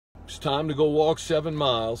It's time to go walk 7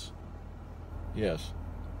 miles. Yes.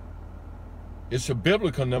 It's a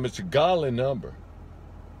biblical number. It's a godly number.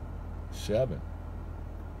 7.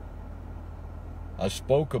 I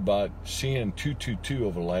spoke about seeing 222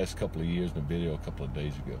 over the last couple of years in a video a couple of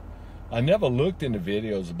days ago. I never looked into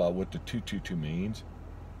videos about what the 222 means.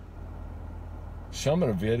 Some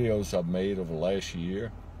of the videos I've made over the last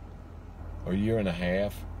year or year and a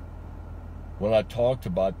half, what I talked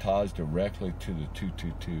about ties directly to the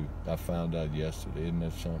 222. I found out yesterday. Isn't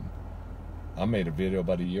that something? I made a video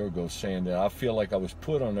about a year ago saying that I feel like I was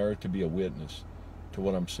put on earth to be a witness to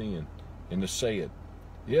what I'm seeing and to say it.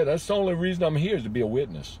 Yeah, that's the only reason I'm here, is to be a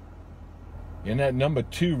witness. And that number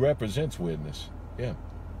 2 represents witness. Yeah,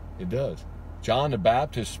 it does. John the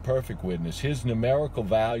Baptist's perfect witness. His numerical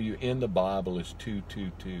value in the Bible is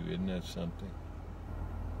 222. Isn't that something?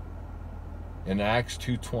 In Acts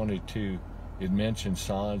 2:22, it mentions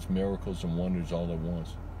signs, miracles, and wonders all at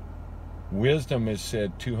once. Wisdom is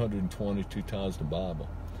said 222 times in the Bible.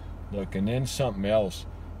 Look, and then something else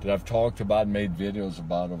that I've talked about and made videos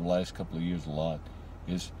about over the last couple of years a lot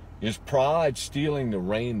is pride stealing the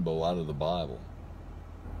rainbow out of the Bible.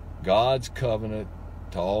 God's covenant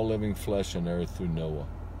to all living flesh on earth through Noah.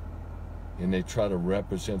 And they try to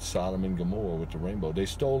represent Sodom and Gomorrah with the rainbow. They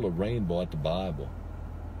stole the rainbow out the Bible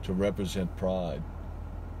to represent pride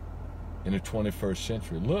in the 21st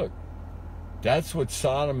century. Look, that's what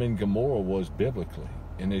Sodom and Gomorrah was biblically.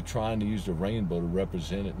 And they're trying to use the rainbow to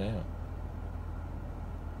represent it now.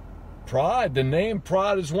 Pride, the name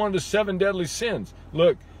pride is one of the 7 deadly sins.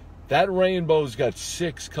 Look, that rainbow's got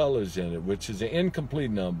 6 colors in it, which is an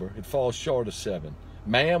incomplete number. It falls short of 7.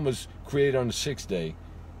 Man was created on the 6th day.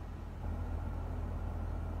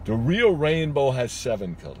 The real rainbow has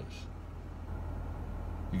 7 colors.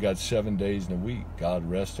 You got 7 days in a week. God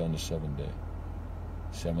rests on the 7th day.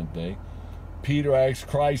 7th day. Peter asked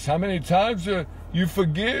Christ, how many times do you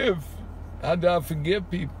forgive? How do I forgive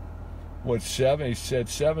people? What, 7? He said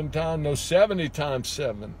 7 times? No, 70 times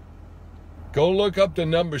 7. Go look up the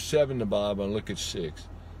number 7 in the Bible and look at 6.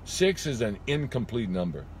 6 is an incomplete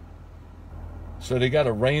number. So they got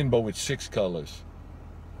a rainbow with 6 colors.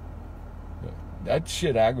 That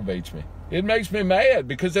shit aggravates me. It makes me mad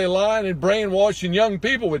because they're lying and brainwashing young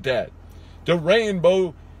people with that. The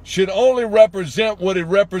rainbow should only represent what it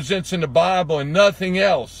represents in the Bible and nothing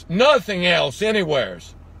else. Nothing else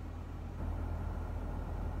anywheres.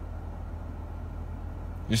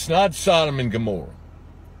 It's not Sodom and Gomorrah.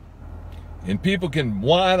 And people can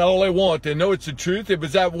whine all they want. They know it's the truth. It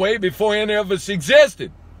was that way before any of us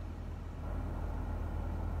existed.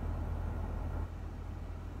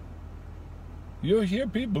 You hear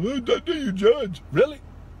people, that do you judge? Really?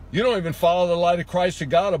 You don't even follow the light of Christ or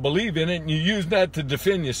God or believe in it, and you use that to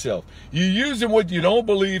defend yourself. You're using what you don't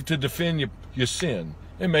believe to defend your sin.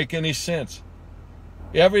 It doesn't make any sense.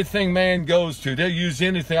 Everything man goes to, they'll use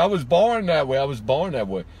anything. I was born that way. I was born that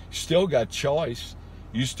way. You still got choice.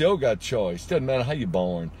 You still got choice. Doesn't matter how you're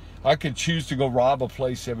born. I could choose to go rob a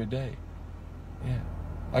place every day. Yeah.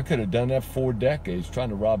 I could have done that for 4 decades, trying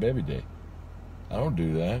to rob every day. I don't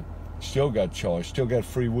do that. Still got choice. Still got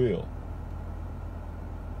free will.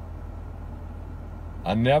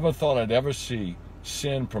 I never thought I'd ever see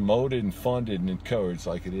sin promoted and funded and encouraged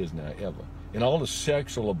like it is now, ever. And all the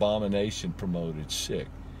sexual abomination promoted, sick.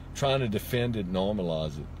 Trying to defend it,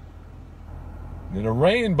 normalize it. And the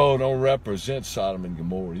rainbow don't represent Sodom and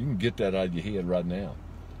Gomorrah. You can get that out of your head right now.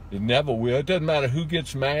 It never will. It doesn't matter who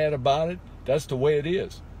gets mad about it. That's the way it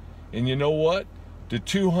is. And you know what? The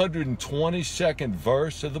 222nd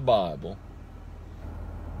verse of the Bible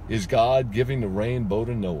is God giving the rainbow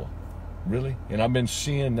to Noah. Really? And I've been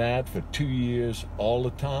seeing that for 2 years all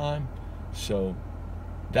the time. So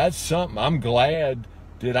that's something. I'm glad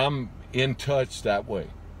that I'm in touch that way.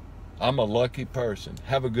 I'm a lucky person.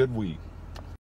 Have a good week.